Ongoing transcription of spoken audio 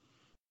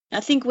I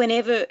think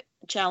whenever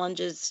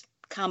challenges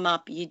come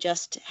up, you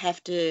just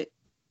have to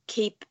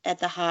keep at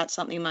the heart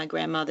something my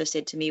grandmother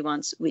said to me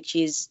once, which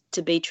is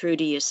to be true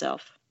to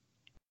yourself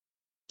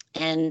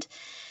and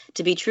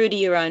to be true to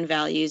your own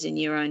values and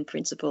your own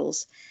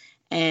principles.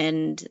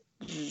 And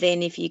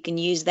then if you can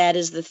use that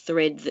as the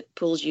thread that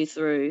pulls you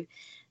through,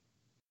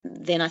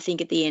 then I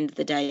think at the end of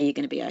the day, you're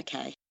going to be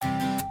okay.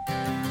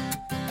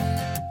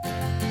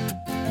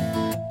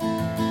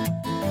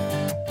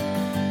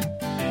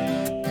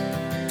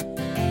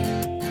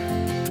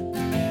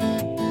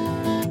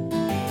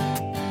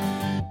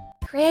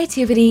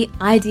 Creativity,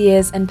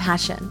 ideas, and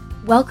passion.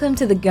 Welcome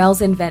to the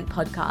Girls Invent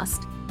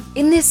podcast.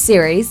 In this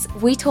series,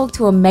 we talk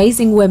to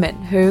amazing women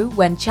who,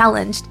 when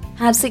challenged,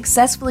 have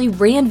successfully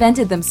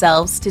reinvented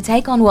themselves to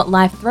take on what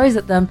life throws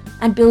at them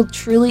and build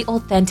truly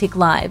authentic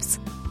lives.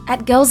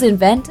 At Girls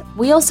Invent,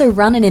 we also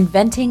run an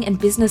inventing and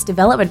business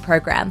development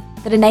program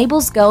that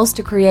enables girls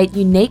to create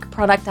unique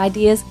product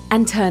ideas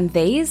and turn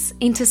these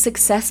into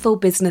successful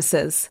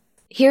businesses.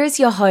 Here is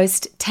your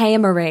host, Taya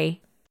Marie.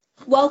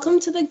 Welcome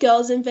to the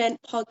Girls Invent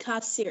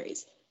podcast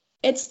series.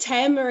 It's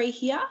Taya Marie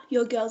here,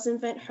 your Girls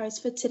Invent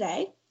host for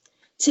today.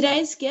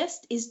 Today's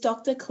guest is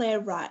Dr. Claire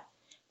Wright.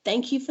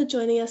 Thank you for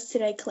joining us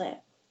today, Claire.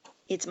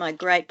 It's my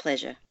great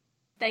pleasure.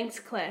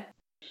 Thanks, Claire.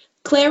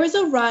 Claire is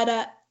a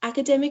writer,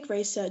 academic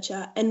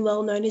researcher, and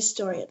well-known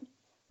historian.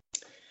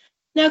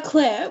 Now,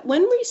 Claire,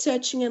 when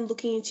researching and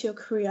looking into your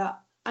career,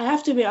 I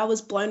have to admit I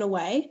was blown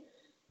away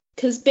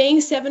because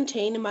being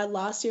 17 in my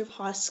last year of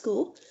high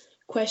school,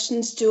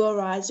 questions do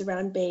arise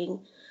around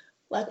being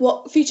like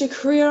what future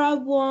career I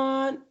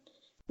want,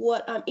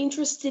 what I'm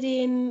interested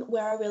in,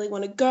 where I really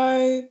want to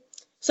go.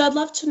 So I'd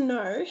love to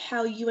know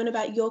how you went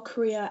about your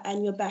career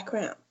and your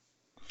background.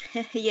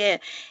 Yeah,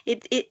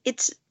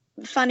 it's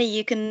funny.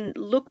 You can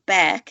look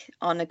back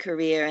on a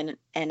career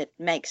and it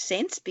makes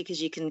sense because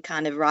you can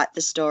kind of write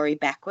the story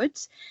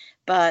backwards.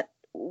 But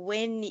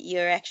when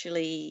you're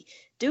actually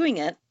doing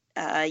it,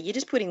 you're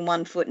just putting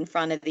one foot in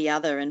front of the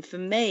other. And for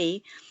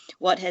me,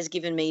 what has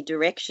given me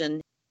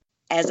direction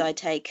as I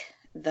take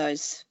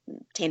those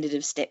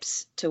tentative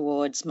steps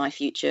towards my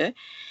future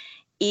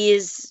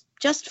is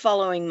just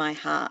following my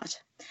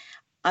heart.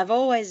 I've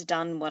always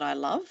done what I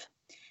love,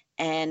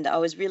 and I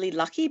was really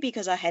lucky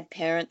because I had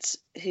parents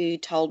who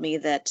told me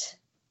that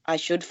I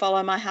should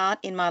follow my heart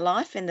in my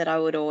life and that I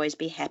would always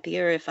be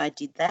happier if I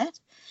did that.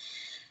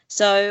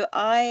 So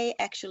I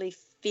actually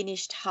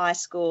finished high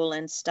school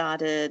and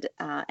started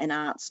an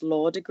arts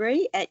law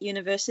degree at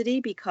university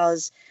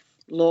because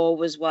law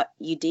was what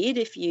you did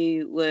if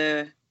you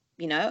were,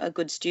 a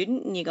good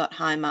student and you got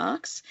high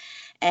marks.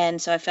 And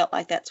so I felt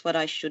like that's what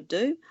I should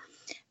do.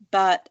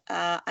 But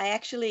I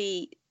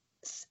actually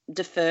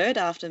deferred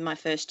after my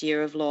first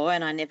year of law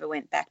and I never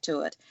went back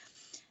to it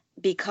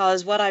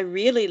because what I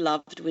really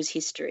loved was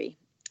history.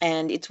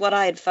 And it's what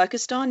I had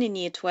focused on in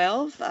year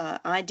 12.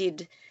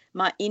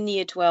 In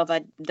year 12,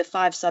 the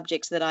 5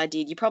 subjects that I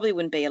did, you probably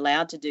wouldn't be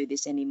allowed to do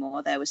this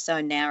anymore. They were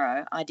so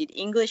narrow. I did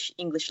English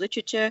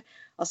literature,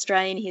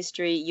 Australian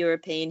history,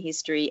 European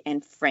history,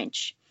 and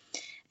French.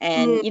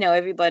 And,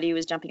 everybody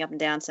was jumping up and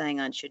down saying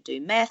I should do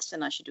maths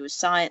and I should do a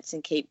science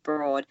and keep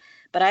broad.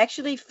 But I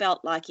actually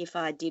felt like if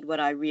I did what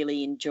I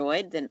really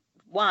enjoyed, then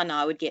 1,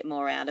 I would get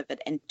more out of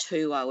it, and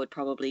 2, I would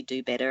probably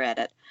do better at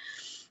it.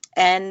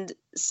 And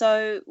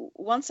so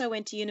once I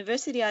went to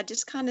university, I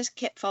just kind of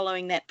kept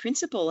following that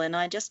principle and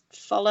I just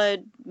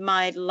followed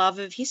my love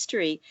of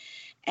history.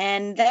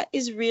 And that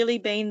has really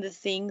been the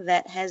thing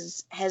that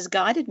has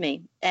guided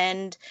me.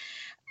 And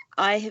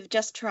I have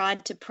just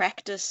tried to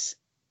practice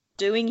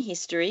doing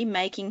history,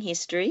 making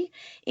history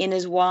in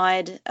as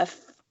wide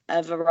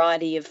a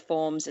variety of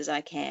forms as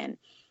I can.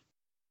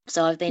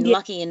 So I've been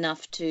lucky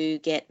enough to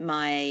get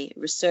my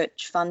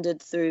research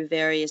funded through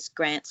various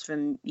grants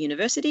from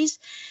universities.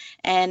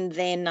 And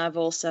then I've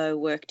also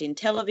worked in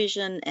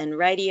television and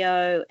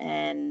radio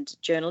and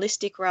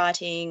journalistic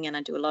writing, and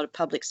I do a lot of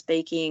public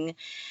speaking.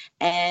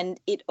 And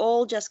it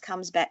all just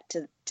comes back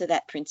to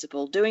that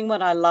principle, doing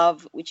what I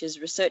love, which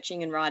is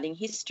researching and writing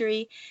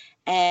history,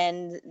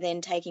 and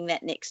then taking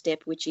that next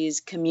step, which is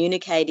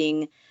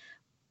communicating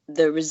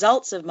the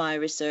results of my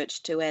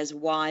research to as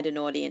wide an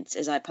audience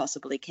as I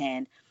possibly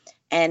can.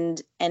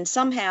 And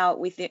somehow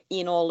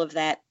within all of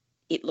that,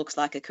 it looks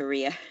like a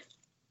career.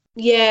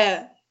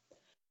 Yeah.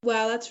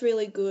 Wow, that's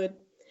really good.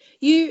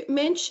 You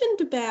mentioned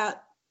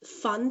about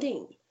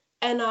funding,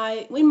 and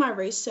in my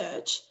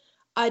research,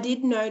 I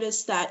did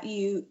notice that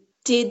you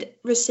did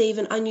receive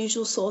an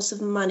unusual source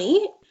of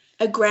money,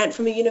 a grant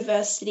from a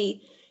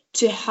university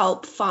to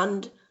help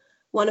fund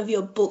one of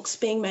your books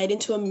being made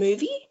into a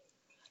movie.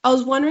 I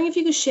was wondering if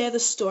you could share the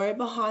story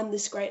behind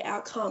this great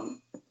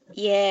outcome.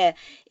 Yeah,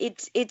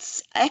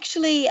 it's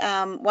actually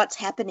what's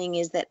happening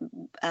is that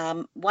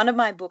one of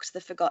my books,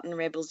 The Forgotten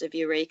Rebels of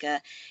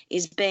Eureka,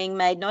 is being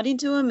made not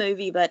into a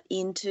movie but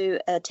into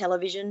a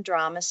television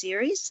drama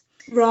series.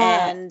 Right.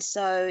 And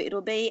so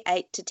it'll be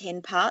 8 to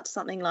 10 parts,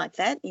 something like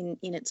that, in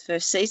its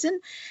first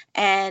season.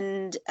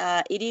 And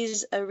it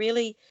is a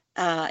really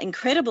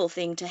incredible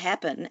thing to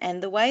happen.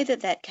 And the way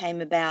that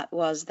came about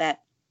was that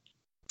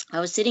I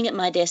was sitting at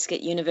my desk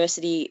at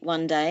university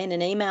one day and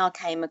an email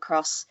came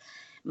across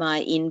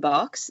my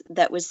inbox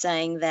that was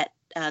saying that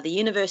the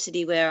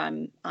university where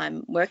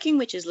I'm working,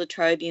 which is La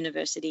Trobe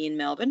University in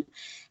Melbourne,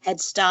 had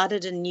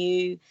started a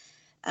new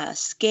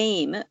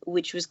scheme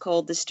which was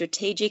called the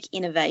Strategic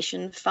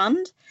Innovation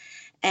Fund,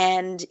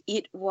 and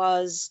it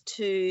was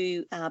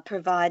to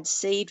provide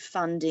seed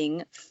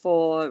funding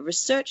for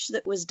research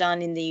that was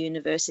done in the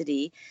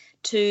university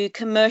to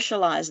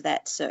commercialise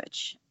that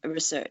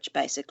research,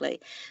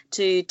 basically,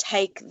 to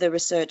take the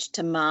research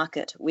to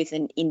market with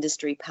an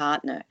industry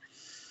partner.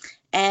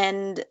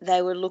 And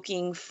they were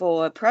looking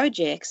for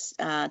projects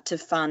to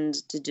fund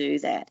to do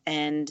that.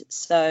 And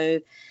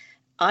so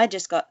I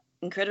just got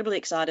incredibly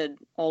excited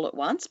all at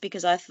once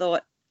because I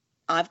thought,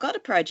 I've got a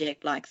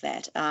project like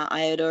that.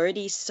 I had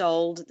already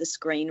sold the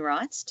screen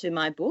rights to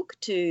my book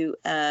to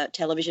a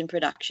television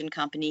production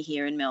company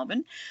here in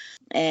Melbourne.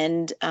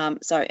 And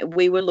so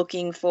we were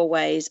looking for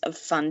ways of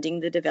funding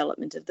the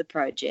development of the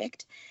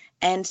project.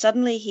 And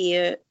suddenly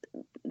here,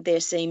 there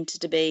seemed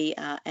to be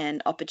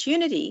an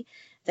opportunity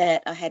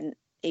that I hadn't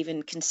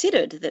even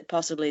considered that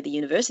possibly the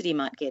university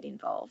might get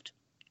involved,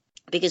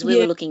 because we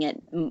were looking at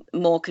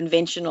more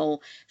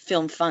conventional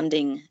film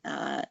funding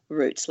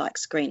routes like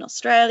Screen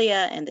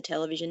Australia and the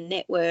television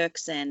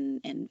networks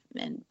and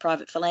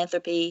private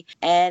philanthropy.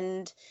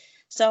 And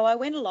so I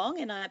went along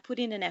and I put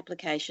in an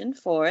application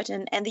for it.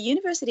 And the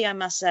university, I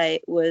must say,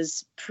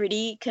 was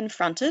pretty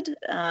confronted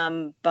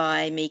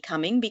by me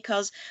coming,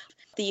 because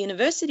the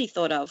university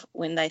thought of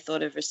when they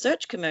thought of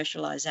research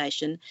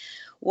commercialisation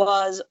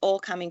was all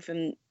coming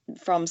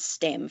from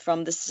STEM,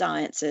 from the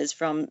sciences,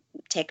 from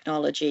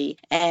technology,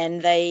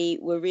 and they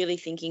were really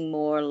thinking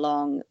more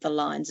along the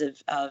lines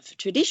of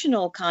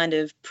traditional kind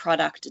of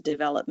product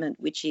development,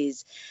 which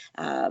is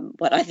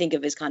what I think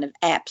of as kind of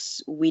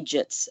apps,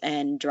 widgets,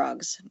 and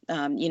drugs.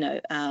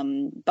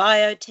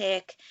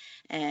 Biotech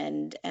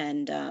and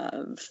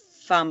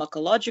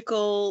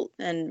pharmacological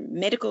and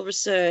medical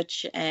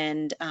research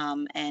and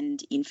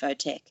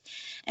infotech.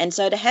 And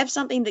so to have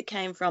something that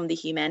came from the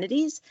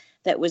humanities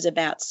that was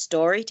about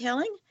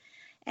storytelling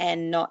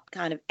and not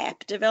kind of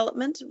app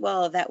development,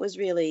 well, that was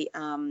really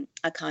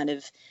a kind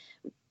of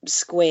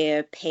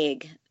square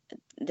peg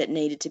that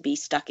needed to be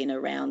stuck in a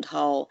round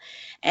hole.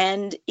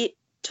 And it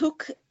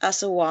took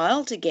us a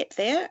while to get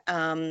there.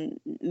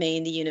 Me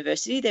and the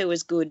university, there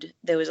was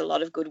a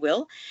lot of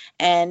goodwill,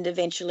 and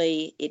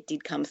eventually it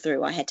did come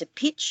through. I had to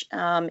pitch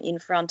in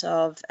front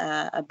of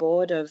a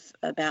board of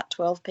about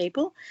 12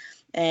 people,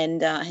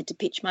 and I had to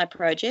pitch my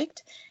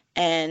project,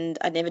 and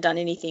I'd never done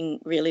anything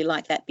really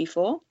like that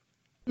before.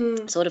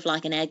 Sort of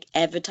like an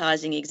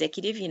advertising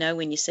executive,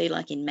 when you see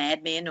like in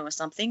Mad Men or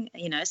something,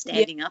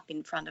 standing up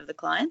in front of the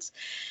clients.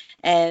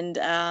 And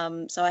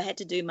so I had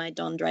to do my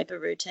Don Draper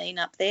routine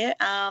up there.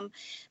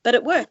 But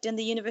it worked, and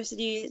the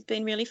university has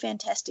been really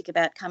fantastic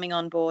about coming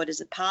on board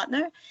as a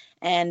partner,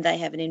 and they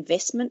have an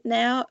investment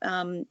now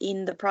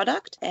in the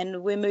product,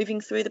 and we're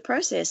moving through the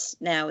process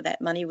now. That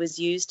money was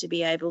used to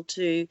be able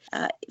to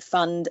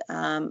fund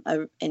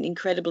an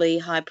incredibly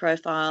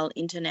high-profile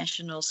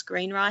international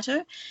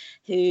screenwriter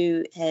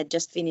who had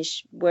just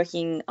finished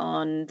working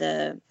on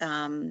the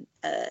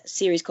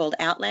series called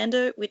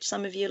Outlander, which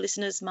some of your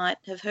listeners might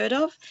have heard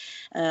of,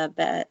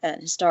 a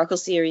historical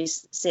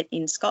series set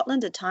in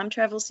Scotland, a time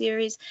travel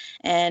series.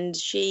 And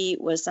she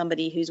was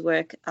somebody whose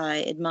work I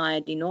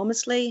admired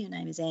enormously. Her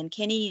name is Anne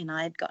Kenny, and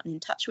I had gotten in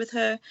touch with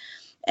her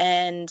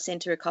and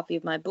sent her a copy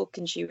of my book,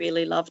 and she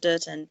really loved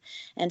it.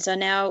 And so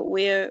now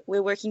we're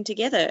working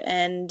together,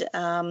 and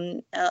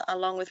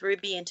along with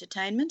Ruby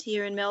Entertainment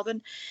here in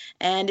Melbourne,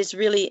 and it's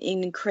really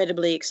an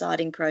incredibly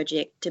exciting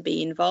project to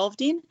be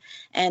involved in,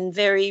 and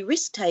very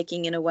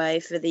risk-taking in a way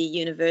for the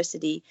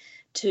university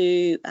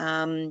to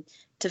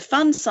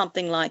fund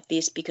something like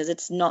this, because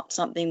it's not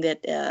something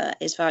that,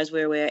 as far as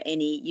we're aware,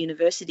 any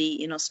university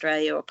in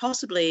Australia or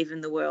possibly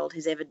even the world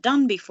has ever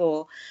done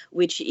before,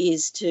 which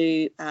is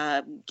to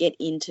get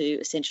into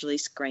essentially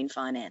screen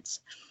finance.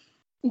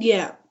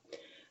 Yeah,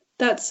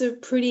 that's a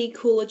pretty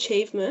cool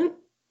achievement.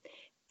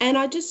 And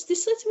this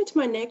leads me to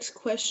my next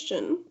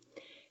question.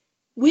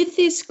 With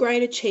this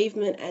great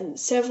achievement and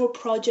several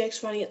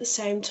projects running at the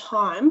same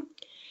time,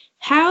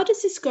 how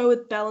does this go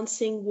with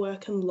balancing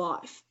work and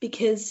life?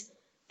 Because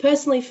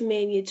personally, for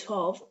me in Year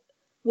 12,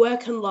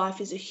 work and life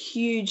is a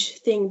huge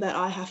thing that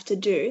I have to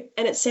do.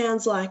 And it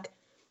sounds like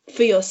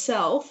for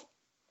yourself,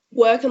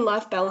 work and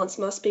life balance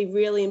must be a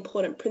really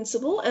important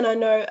principle. And I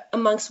know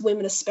amongst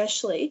women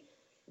especially,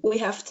 we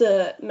have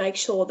to make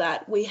sure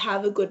that we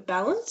have a good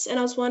balance. And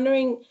I was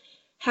wondering,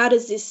 how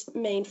does this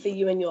mean for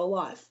you in your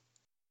life?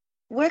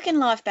 Work and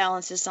life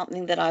balance is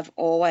something that I've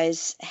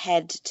always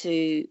had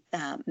to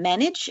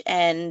manage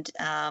and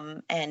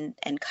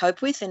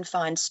cope with and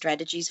find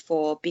strategies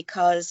for,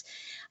 because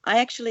I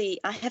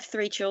have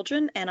 3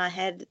 children, and I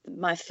had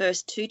my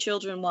first 2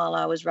 children while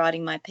I was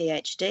writing my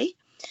PhD.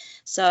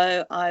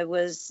 So I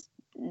was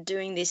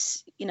doing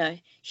this,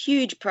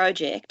 huge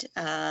project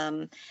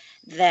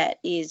that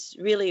is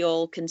really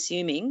all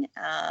consuming,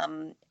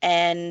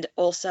 and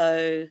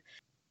also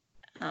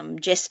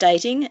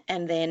gestating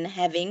and then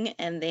having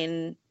and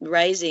then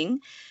raising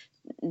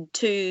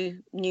 2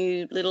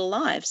 new little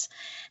lives.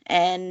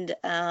 And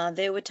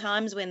there were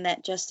times when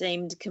that just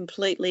seemed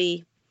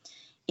completely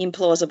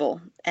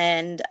implausible,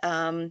 and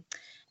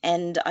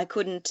I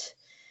couldn't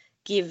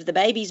give the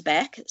babies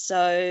back,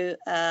 so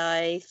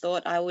I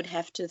thought I would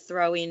have to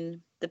throw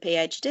in the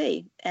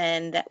PhD,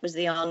 and that was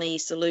the only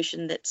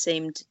solution that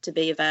seemed to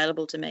be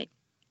available to me.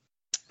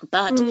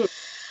 But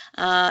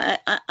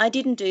I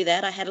didn't do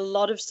that. I had a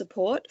lot of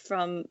support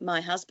from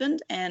my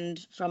husband and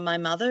from my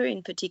mother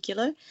in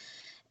particular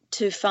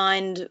to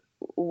find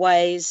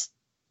ways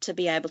to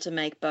be able to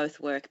make both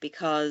work,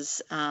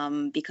 because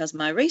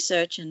my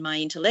research and my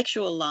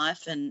intellectual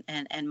life and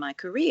my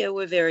career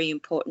were very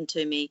important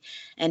to me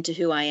and to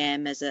who I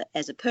am as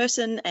a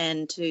person,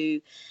 and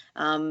to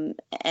our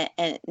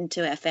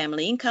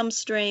family income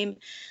stream.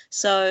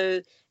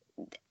 So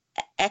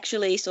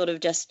actually sort of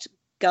just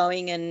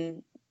going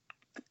and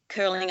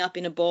curling up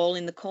in a ball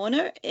in the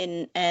corner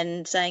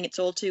and saying it's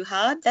all too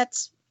hard,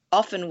 that's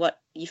often what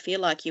you feel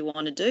like you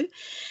want to do,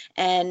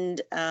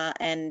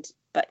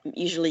 but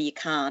usually you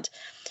can't.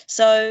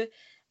 So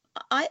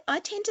I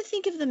tend to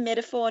think of the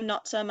metaphor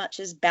not so much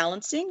as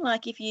balancing.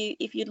 Like if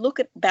you look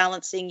at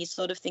balancing, you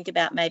sort of think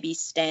about maybe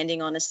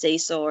standing on a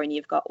seesaw and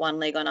you've got one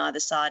leg on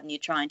either side and you're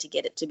trying to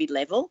get it to be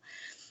level.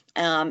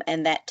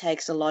 And that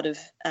takes a lot of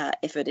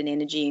effort and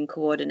energy and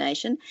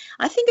coordination.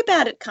 I think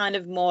about it kind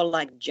of more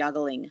like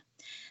juggling,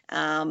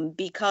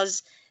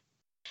 because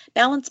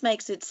balance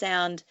makes it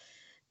sound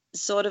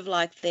sort of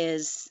like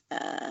there's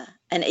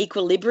an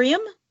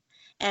equilibrium,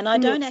 and I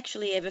don't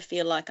actually ever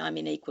feel like I'm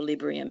in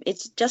equilibrium.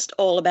 It's just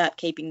all about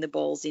keeping the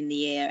balls in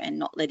the air and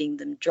not letting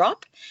them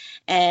drop.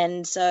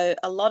 And so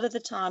a lot of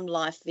the time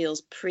life feels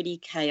pretty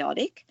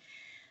chaotic.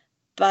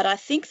 But I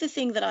think the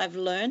thing that I've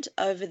learned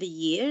over the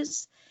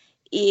years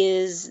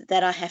is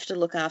that I have to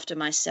look after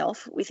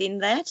myself within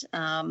that.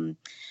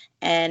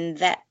 And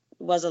that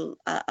was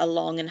a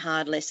long and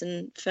hard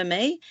lesson for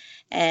me.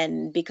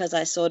 And because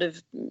I sort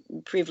of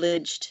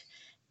privileged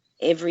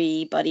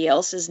everybody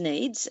else's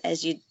needs,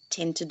 as you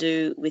tend to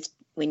do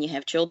when you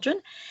have children,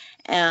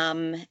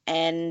 and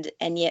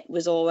yet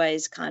was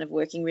always kind of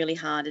working really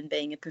hard and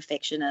being a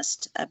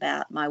perfectionist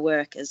about my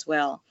work as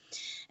well.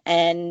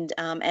 And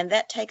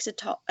that takes a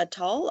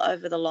toll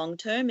over the long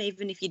term,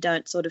 even if you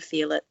don't sort of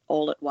feel it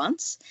all at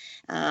once.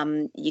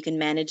 You can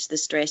manage the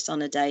stress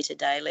on a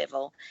day-to-day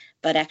level,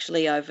 but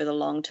actually over the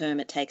long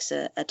term it takes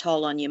a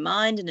toll on your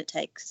mind, and it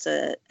takes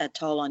a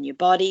toll on your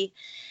body.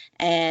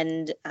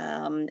 And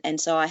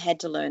so I had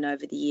to learn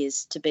over the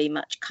years to be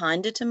much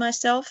kinder to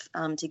myself,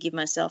 to give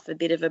myself a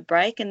bit of a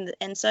break.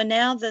 And so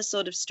now the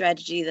sort of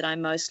strategy that I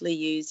mostly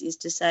use is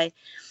to say,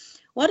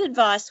 what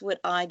advice would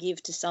I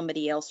give to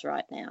somebody else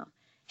right now?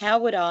 How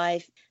would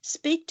I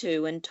speak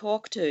to and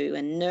talk to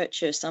and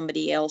nurture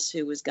somebody else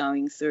who was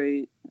going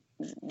through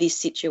this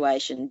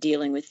situation,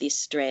 dealing with this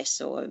stress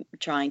or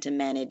trying to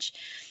manage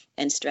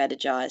and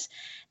strategize?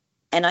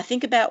 And I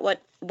think about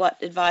what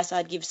advice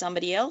I'd give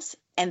somebody else,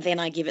 and then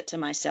I give it to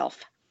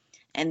myself,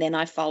 and then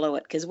I follow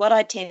it. Because what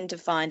I tend to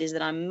find is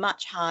that I'm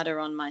much harder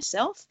on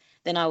myself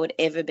than I would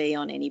ever be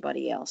on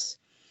anybody else.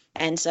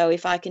 And so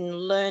if I can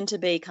learn to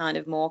be kind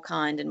of more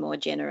kind and more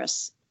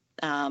generous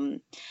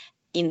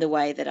in the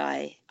way that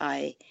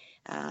I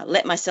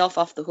let myself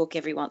off the hook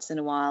every once in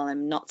a while,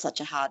 I'm not such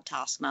a hard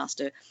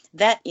taskmaster,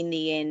 that in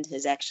the end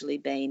has actually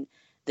been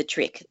the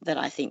trick that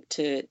I think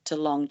to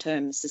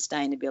long-term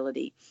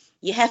sustainability.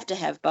 You have to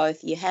have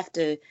both. You have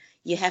to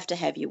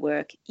have your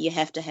work. You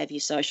have to have your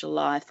social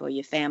life or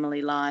your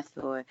family life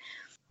or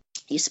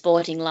your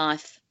sporting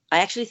life. I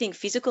actually think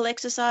physical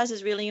exercise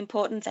is really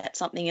important. That's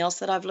something else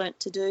that I've learnt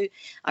to do.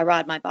 I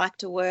ride my bike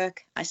to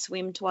work. I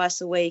swim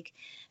twice a week.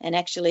 And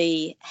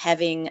actually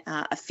having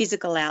a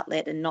physical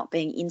outlet and not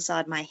being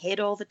inside my head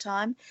all the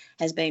time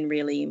has been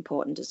really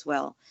important as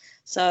well.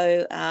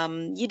 So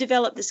you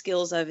develop the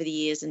skills over the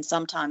years, and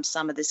sometimes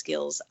some of the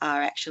skills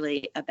are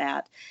actually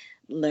about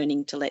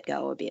learning to let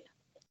go a bit.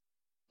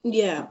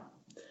 Yeah,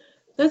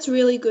 that's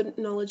really good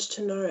knowledge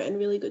to know and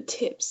really good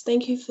tips.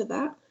 Thank you for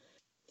that.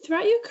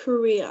 Throughout your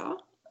career,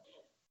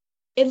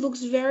 it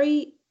looks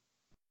very,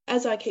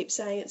 as I keep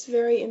saying, it's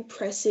very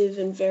impressive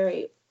and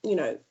very,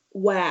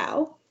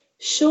 wow.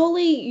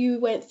 Surely you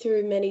went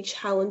through many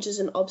challenges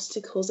and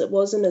obstacles. It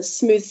wasn't as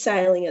smooth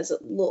sailing as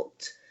it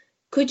looked.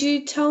 Could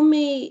you tell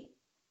me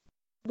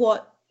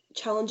what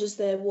challenges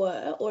there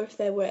were, or if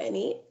there were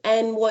any,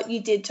 and what you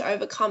did to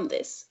overcome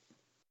this?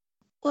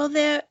 Well,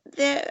 there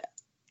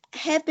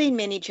have been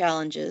many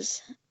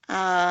challenges,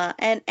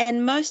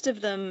 and most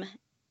of them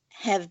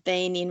have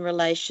been in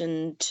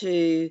relation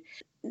to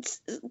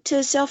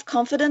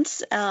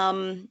self-confidence,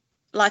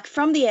 like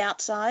from the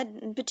outside,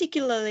 and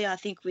particularly I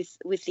think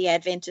with the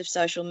advent of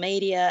social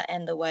media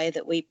and the way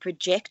that we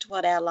project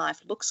what our life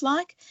looks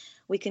like,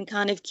 we can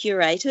kind of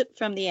curate it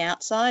from the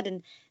outside.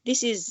 And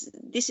this is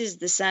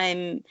the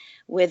same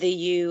whether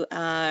you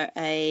are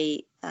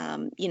a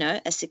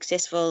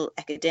successful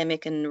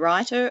academic and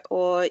writer,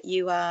 or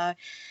you are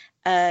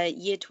a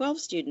Year 12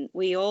 student.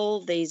 We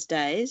all these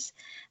days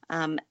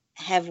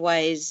have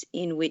ways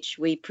in which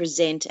we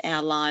present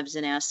our lives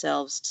and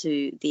ourselves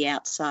to the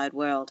outside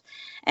world.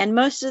 And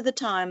most of the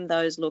time,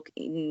 those look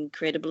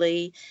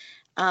incredibly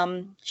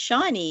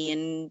shiny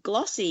and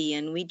glossy,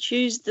 and we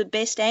choose the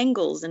best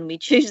angles and we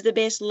choose the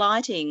best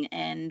lighting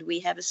and we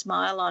have a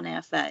smile on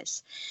our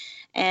face.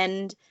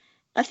 And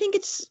I think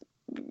it's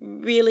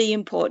really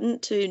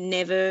important to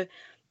never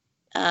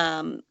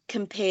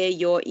compare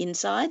your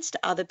insides to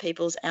other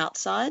people's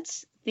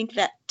outsides. I think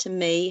that, to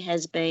me,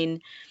 has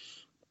been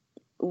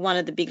one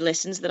of the big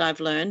lessons that I've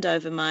learned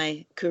over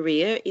my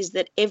career, is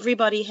that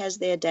everybody has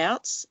their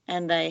doubts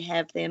and they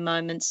have their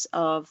moments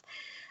of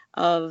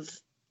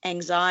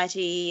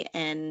anxiety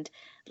and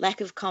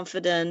lack of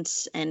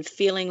confidence and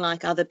feeling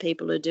like other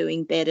people are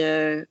doing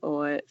better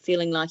or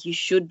feeling like you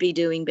should be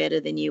doing better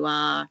than you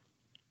are.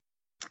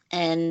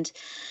 And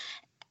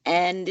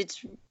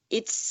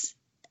it's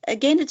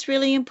again, it's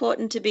really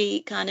important to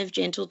be kind of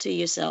gentle to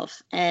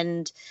yourself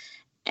and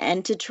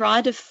to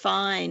try to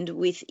find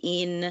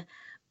within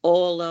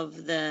all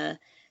of the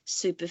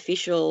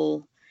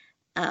superficial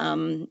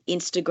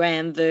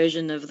Instagram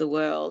version of the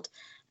world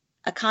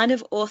a kind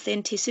of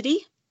authenticity.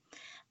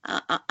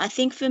 I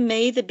think for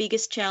me, the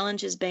biggest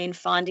challenge has been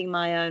finding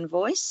my own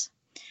voice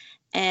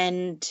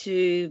and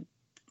to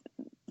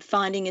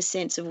finding a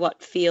sense of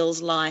what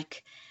feels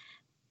like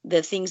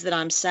the things that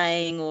I'm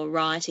saying or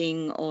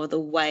writing, or the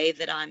way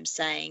that I'm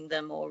saying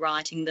them or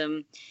writing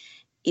them,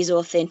 is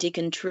authentic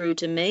and true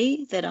to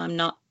me, that I'm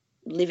not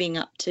living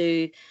up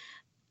to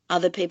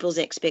other people's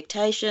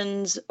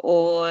expectations,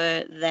 or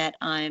that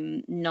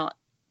I'm not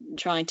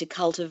trying to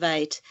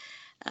cultivate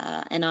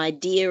an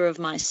idea of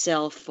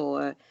myself,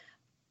 or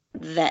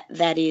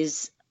that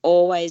is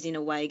always in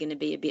a way going to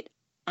be a bit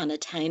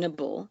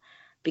unattainable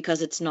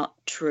because it's not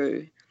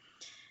true.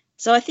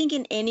 So I think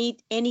in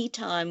any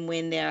time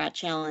when there are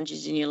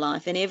challenges in your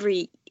life, and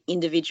every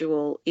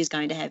individual is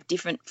going to have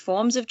different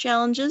forms of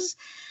challenges,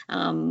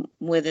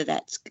 whether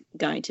that's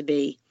going to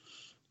be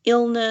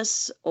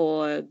illness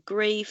or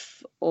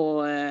grief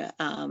or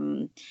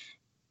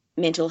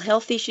mental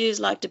health issues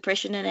like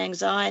depression and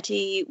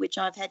anxiety, which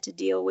I've had to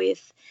deal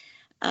with,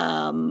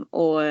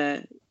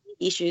 or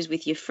issues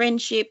with your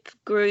friendship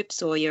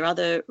groups or your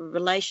other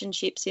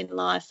relationships in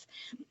life.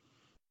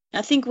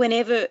 I think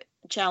whenever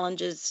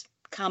challenges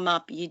come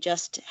up, you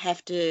just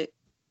have to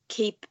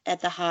keep at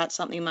the heart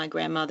something my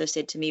grandmother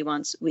said to me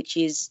once, which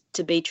is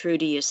to be true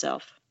to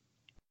yourself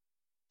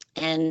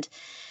and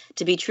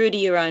to be true to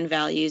your own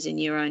values and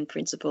your own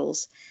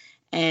principles.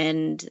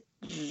 And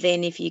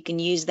then if you can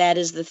use that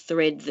as the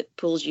thread that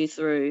pulls you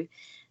through,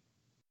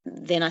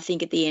 then I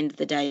think at the end of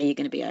the day, you're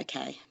going to be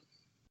okay.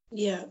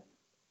 Yeah,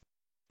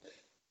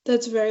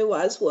 that's very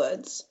wise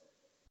words.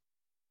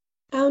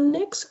 Our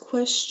next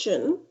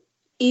question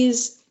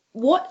is,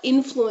 what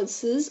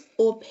influences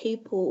or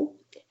people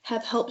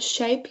have helped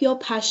shape your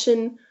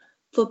passion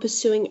for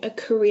pursuing a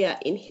career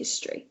in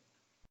history?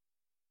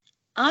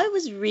 I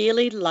was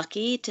really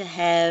lucky to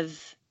have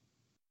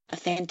a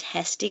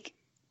fantastic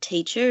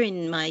teacher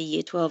in my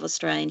Year 12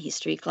 Australian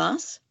history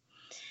class.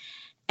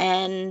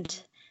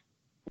 And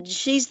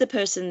she's the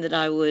person that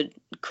I would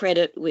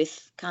credit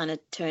with kind of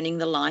turning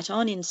the light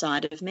on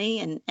inside of me,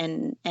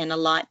 and a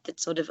light that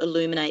sort of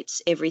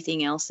illuminates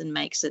everything else and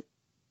makes it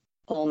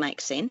all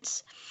make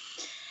sense.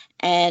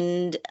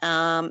 And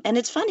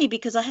it's funny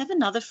because I have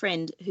another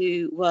friend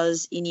who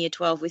was in Year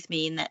 12 with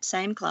me in that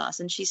same class,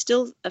 and she's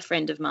still a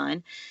friend of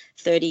mine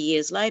 30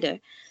 years later.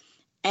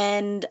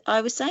 And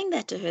I was saying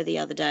that to her the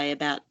other day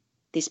about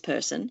this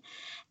person.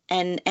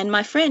 And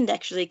my friend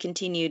actually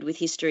continued with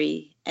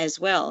history as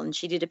well, and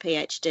she did a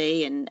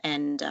PhD,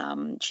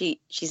 and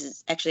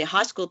she's actually a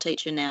high school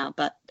teacher now,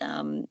 but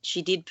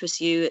she did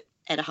pursue it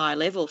at a high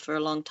level for a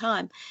long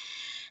time.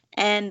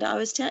 And I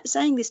was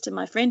saying this to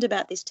my friend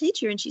about this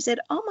teacher, and she said,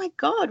 "Oh my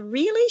God,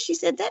 really?" She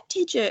said, "That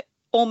teacher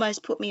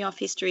almost put me off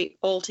history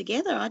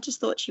altogether. I just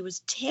thought she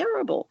was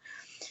terrible."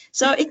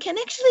 So it can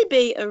actually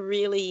be a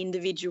really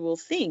individual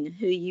thing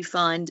who you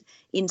find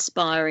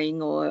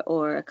inspiring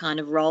or a kind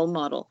of role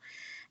model.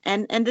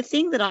 And the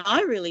thing that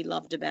I really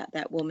loved about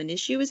that woman is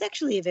she was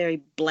actually a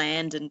very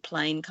bland and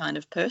plain kind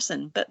of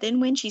person. But then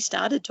when she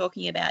started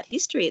talking about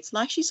history, it's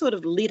like she sort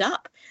of lit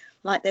up,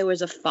 like there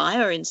was a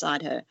fire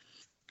inside her.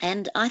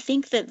 And I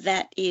think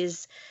that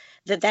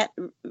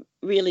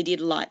really did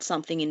light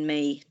something in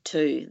me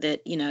too,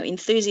 that, you know,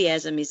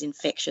 enthusiasm is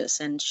infectious,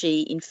 and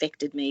she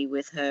infected me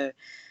with her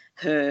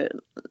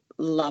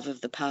love of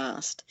the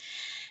past.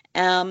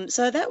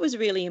 So that was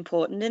really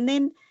important.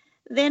 And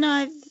then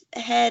I've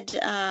had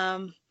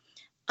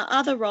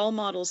other role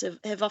models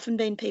have often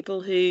been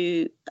people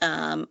who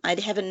I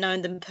haven't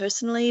known them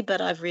personally, but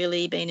I've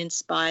really been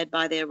inspired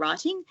by their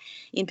writing.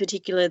 In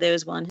particular, there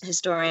was one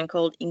historian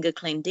called Inga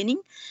Clendining,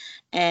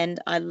 and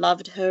I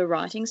loved her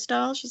writing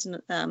style.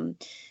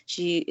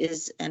 She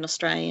is an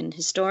Australian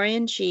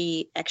historian.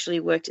 She actually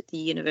worked at the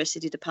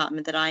university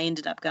department that I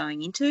ended up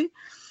going into,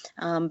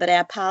 but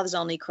our paths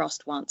only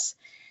crossed once.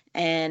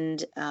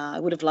 And I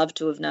would have loved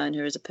to have known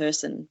her as a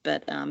person,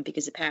 but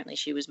because apparently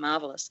she was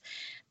marvellous.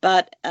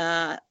 But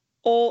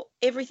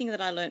everything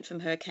that I learnt from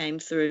her came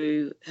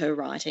through her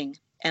writing.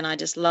 And I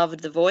just loved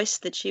the voice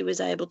that she was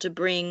able to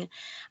bring.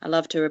 I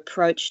loved her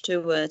approach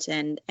to it,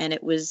 and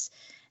it was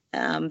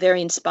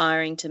very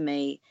inspiring to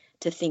me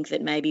to think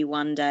that maybe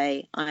one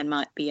day I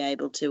might be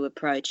able to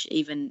approach,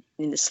 even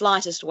in the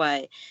slightest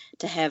way,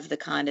 to have the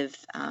kind of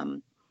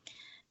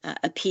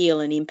appeal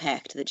and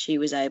impact that she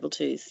was able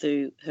to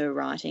through her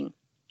writing.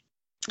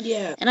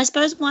 Yeah. And I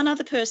suppose one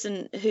other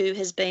person who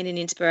has been an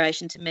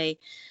inspiration to me,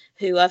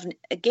 who I've,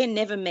 again,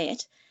 never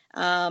met,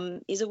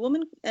 is a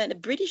woman, a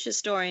British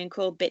historian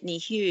called Bettany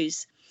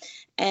Hughes.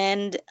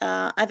 And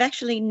I've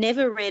actually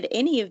never read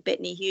any of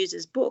Bettany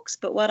Hughes's books,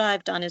 but what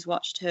I've done is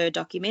watched her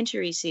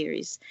documentary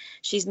series.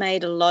 She's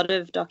made a lot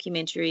of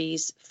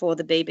documentaries for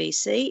the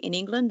BBC in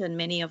England, and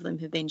many of them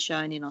have been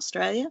shown in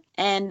Australia.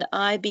 And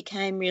I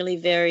became really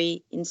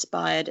very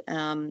inspired,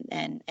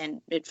 and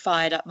it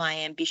fired up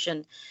my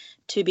ambition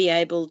to be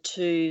able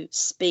to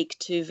speak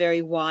to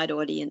very wide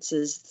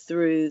audiences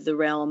through the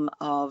realm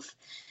of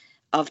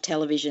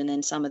television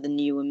and some of the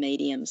newer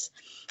mediums.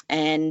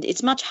 And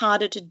it's much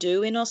harder to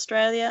do in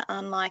Australia,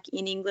 unlike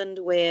in England,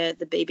 where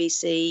the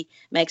BBC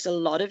makes a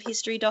lot of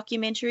history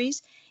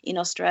documentaries. In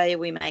Australia,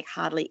 we make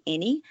hardly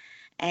any.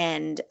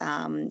 And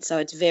so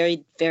it's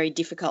very, very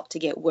difficult to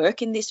get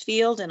work in this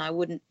field. And I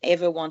wouldn't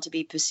ever want to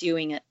be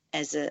pursuing it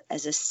as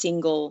a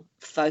single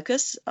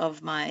focus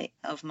of my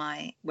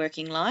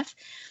working life.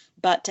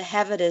 But to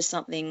have it as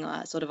something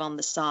sort of on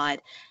the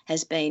side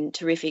has been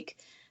terrific,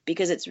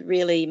 because it's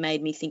really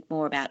made me think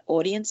more about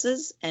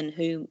audiences and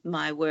who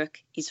my work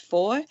is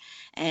for,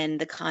 and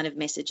the kind of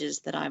messages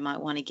that I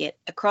might want to get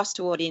across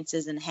to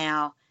audiences and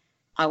how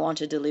I want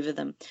to deliver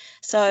them.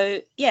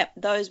 So, yeah,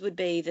 those would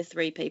be the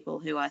three people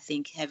who I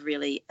think have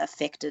really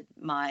affected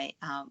my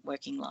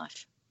working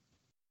life.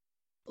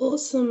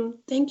 Awesome.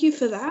 Thank you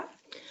for that.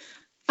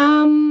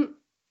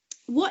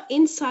 What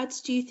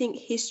insights do you think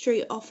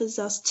history offers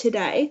us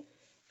today,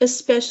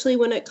 especially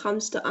when it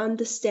comes to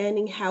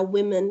understanding how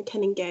women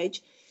can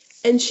engage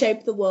and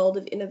shape the world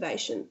of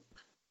innovation?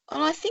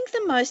 Well, I think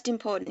the most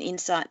important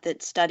insight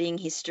that studying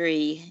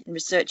history and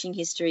researching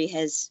history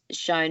has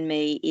shown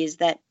me is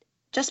that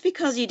just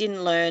because you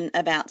didn't learn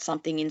about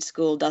something in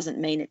school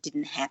doesn't mean it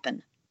didn't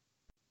happen.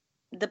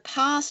 The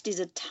past is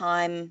a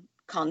time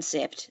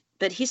concept,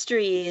 but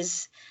history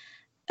is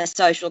a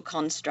social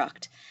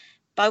construct,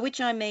 by which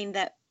I mean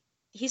that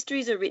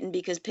histories are written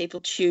because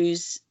people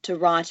choose to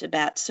write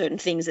about certain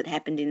things that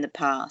happened in the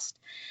past.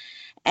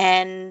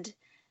 And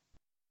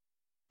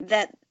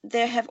that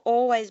there have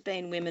always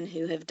been women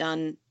who have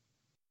done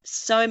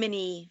so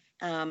many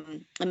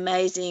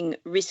amazing,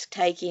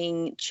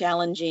 risk-taking,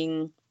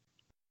 challenging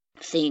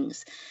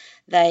things.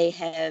 They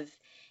have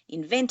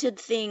invented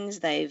things,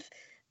 they've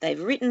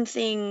written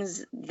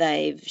things,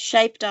 they've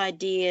shaped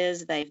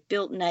ideas, they've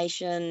built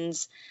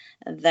nations,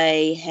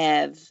 they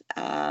have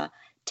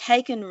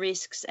taken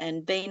risks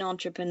and been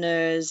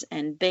entrepreneurs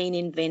and been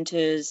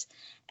inventors,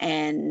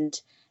 and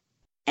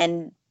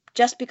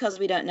just because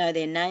we don't know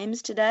their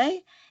names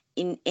today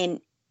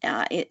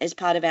as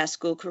part of our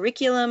school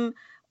curriculum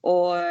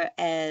or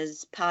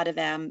as part of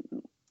our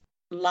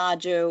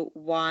larger,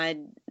 wide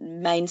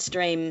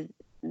mainstream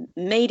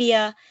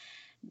media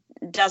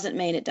doesn't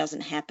mean it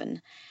doesn't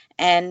happen.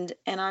 And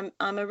I'm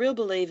a real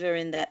believer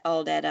in that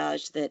old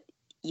adage that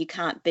you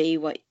can't be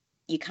what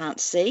you can't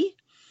see.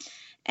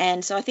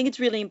 And so I think it's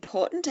really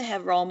important to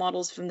have role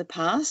models from the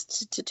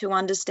past to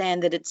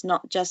understand that it's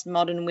not just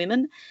modern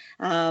women.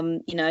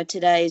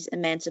 Today's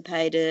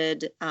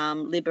emancipated,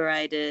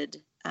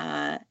 liberated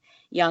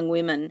young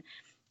women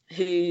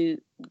who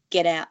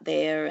get out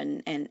there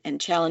and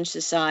challenge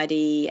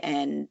society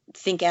and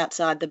think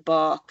outside the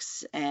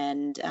box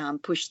and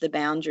push the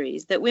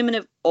boundaries, that women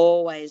have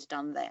always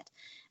done that,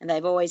 and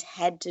they've always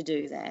had to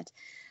do that,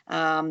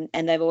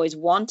 and they've always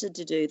wanted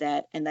to do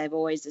that, and they've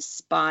always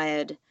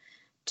aspired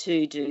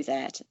to do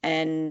that.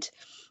 And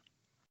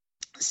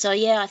so,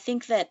 yeah, I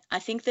think that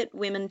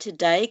women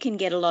today can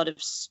get a lot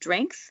of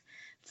strength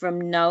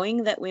from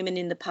knowing that women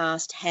in the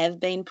past have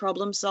been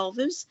problem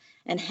solvers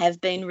and have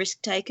been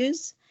risk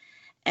takers,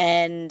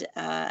 and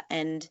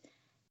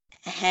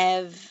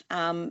have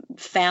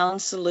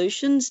found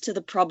solutions to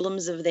the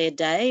problems of their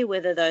day,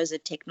 whether those are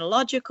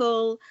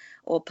technological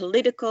or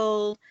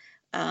political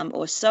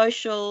or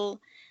social.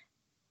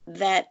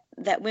 That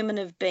women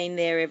have been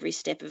there every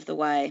step of the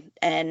way.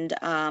 And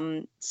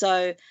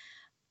so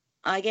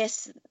I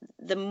guess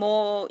the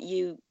more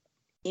you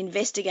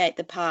investigate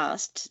the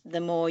past, the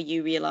more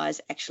you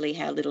realise actually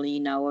how little you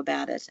know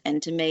about it.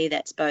 And to me,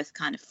 that's both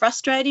kind of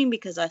frustrating,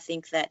 because I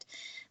think that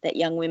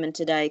young women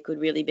today could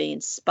really be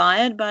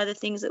inspired by the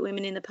things that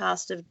women in the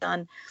past have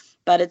done.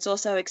 But it's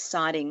also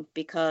exciting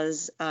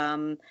because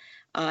I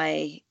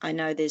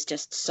know there's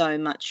just so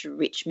much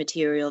rich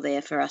material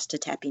there for us to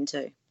tap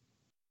into.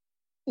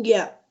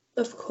 Yeah,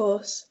 of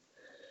course.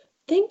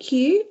 Thank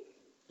you.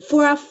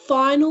 For our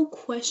final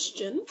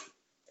question,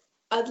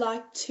 I'd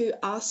like to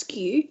ask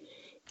you,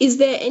 is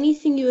there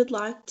anything you would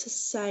like to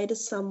say to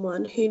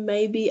someone who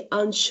may be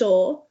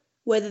unsure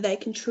whether they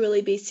can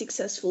truly be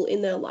successful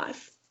in their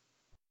life?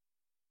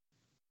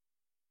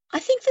 I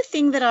think the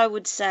thing that I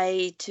would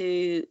say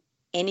to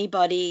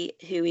anybody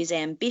who is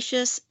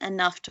ambitious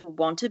enough to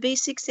want to be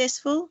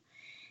successful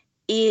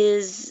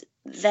is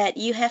that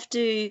you have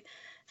to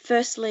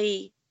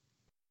firstly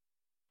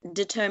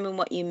determine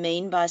what you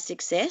mean by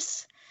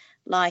success.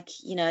 Like,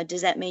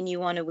 does that mean you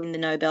want to win the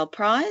Nobel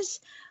Prize?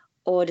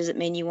 Or does it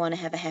mean you want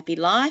to have a happy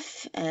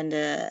life and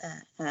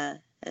a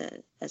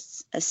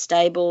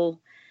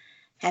stable,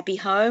 happy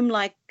home?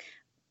 Like,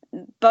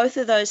 both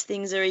of those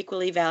things are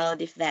equally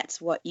valid if that's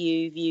what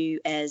you view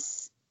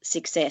as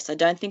success. I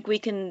don't think we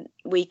can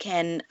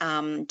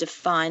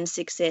define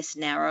success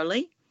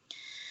narrowly.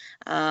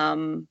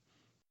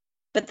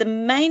 But the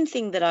main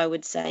thing that I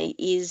would say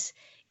is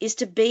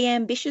to be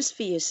ambitious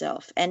for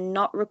yourself and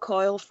not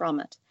recoil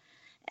from it.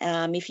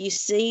 If you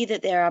see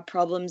that there are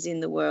problems in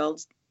the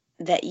world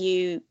that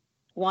you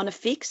want to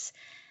fix,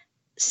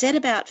 set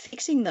about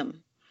fixing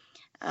them.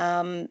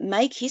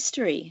 Make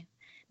history.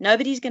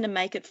 Nobody's going to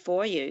make it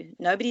for you.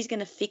 Nobody's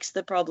going to fix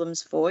the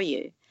problems for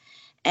you.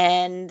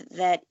 And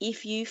that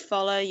if you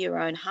follow your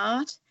own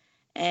heart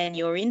and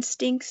your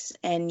instincts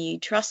and you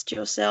trust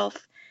yourself,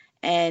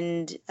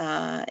 and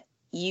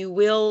you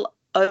will,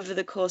 over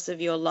the course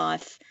of your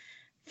life,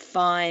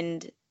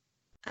 find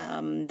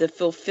the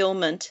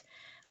fulfillment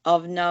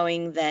of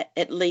knowing that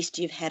at least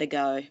you've had a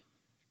go.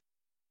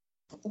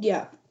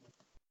 Yeah,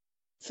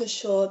 for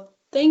sure.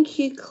 Thank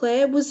you,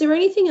 Claire. Was there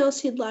anything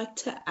else you'd like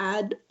to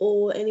add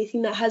or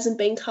anything that hasn't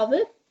been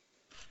covered?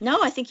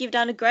 No, I think you've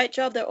done a great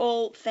job. They're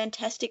all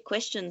fantastic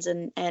questions,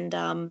 and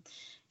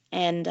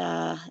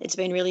it's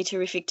been really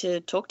terrific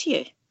to talk to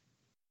you.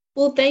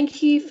 Well,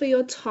 thank you for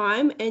your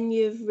time, and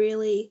you've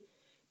really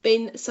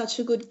been such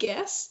a good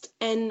guest,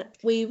 and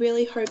we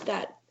really hope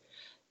that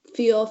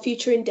for your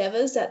future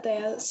endeavours that they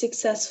are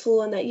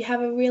successful and that you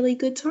have a really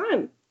good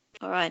time.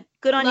 All right.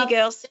 Good on you,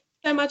 girls. Thank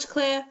you so much,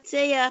 Claire.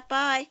 See ya.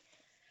 Bye.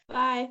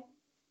 Bye.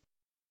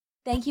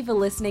 Thank you for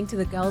listening to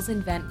the Girls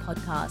Invent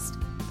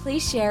podcast.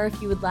 Please share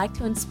if you would like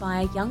to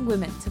inspire young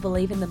women to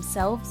believe in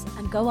themselves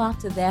and go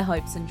after their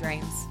hopes and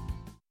dreams.